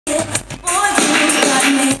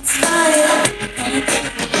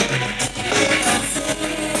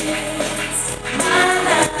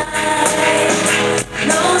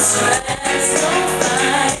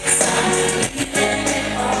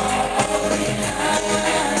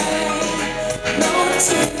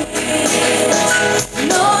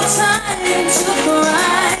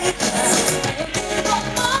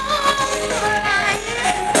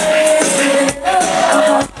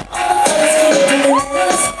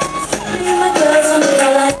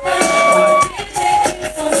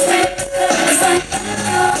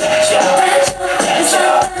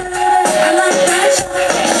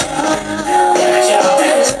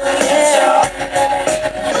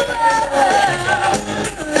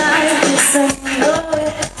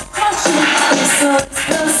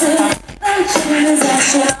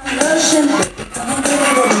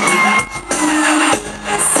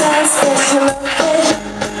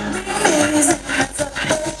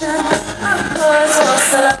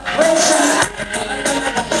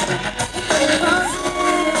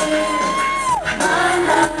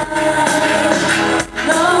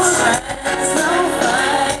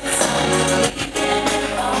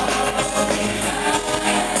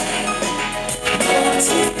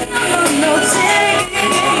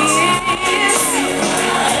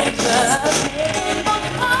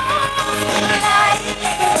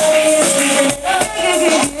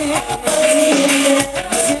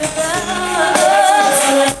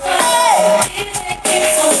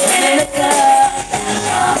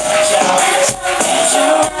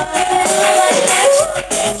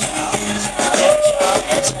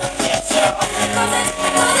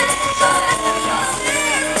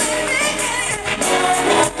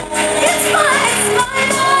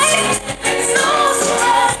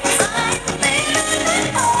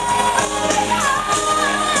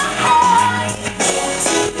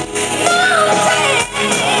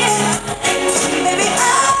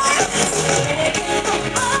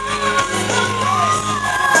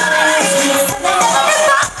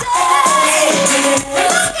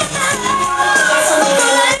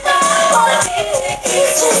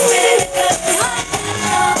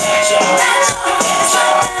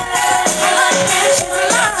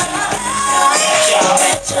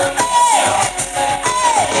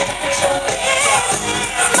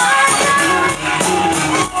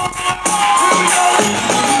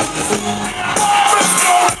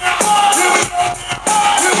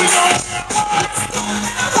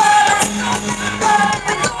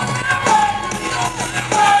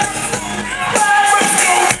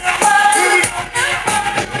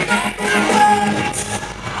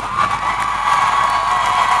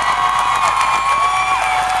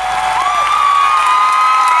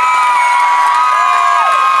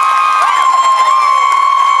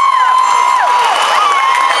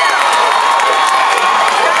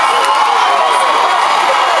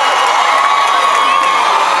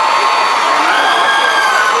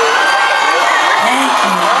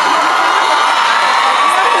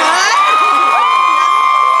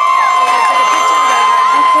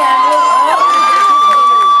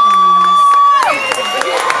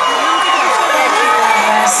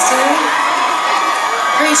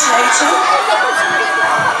introduction.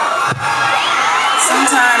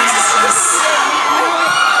 Sometimes it's just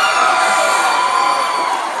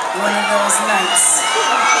one of those nights.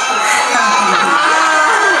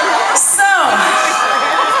 So,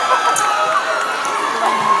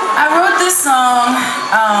 I wrote this song.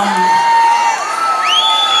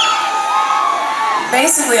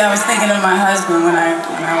 Basically, I was thinking of my husband when I was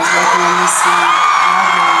working on this song.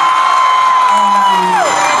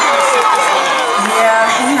 Yeah,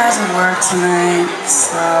 he has to work tonight,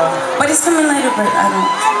 so. But he's coming later, but I don't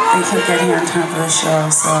think he'll get here in time for the show,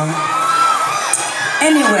 so.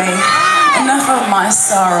 Anyway, enough of my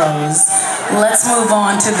sorrows. Let's move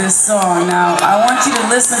on to this song. Now, I want you to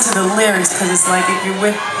listen to the lyrics, because it's like if you're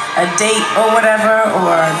with a date or whatever,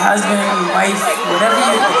 or a husband, wife,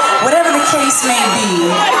 whatever the case may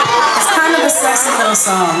be. It's kind of a sexy little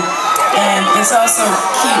song, and it's also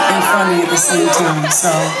cute and funny at the same time,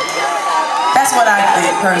 so that's what I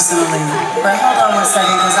think personally. But hold on one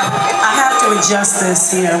second, because I have to adjust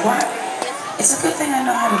this here. What? It's a good thing I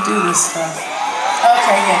know how to do this stuff.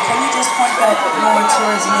 Okay, yeah, can you just point that more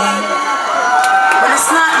towards me? When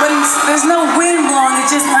it's not, when there's no wind blowing,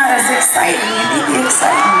 it's just not as exciting. You need the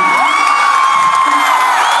excitement.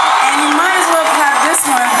 And you might as well have this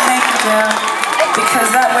one, thank you, Jill,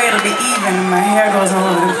 because that way it'll be even and my hair goes all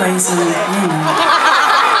over the place and, you know.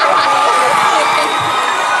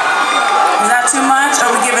 Is that too much?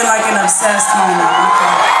 Or are we giving like an obsessed moment?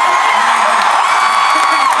 Okay.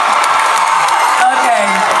 Okay.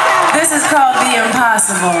 This is called The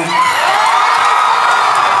Impossible.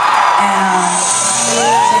 And,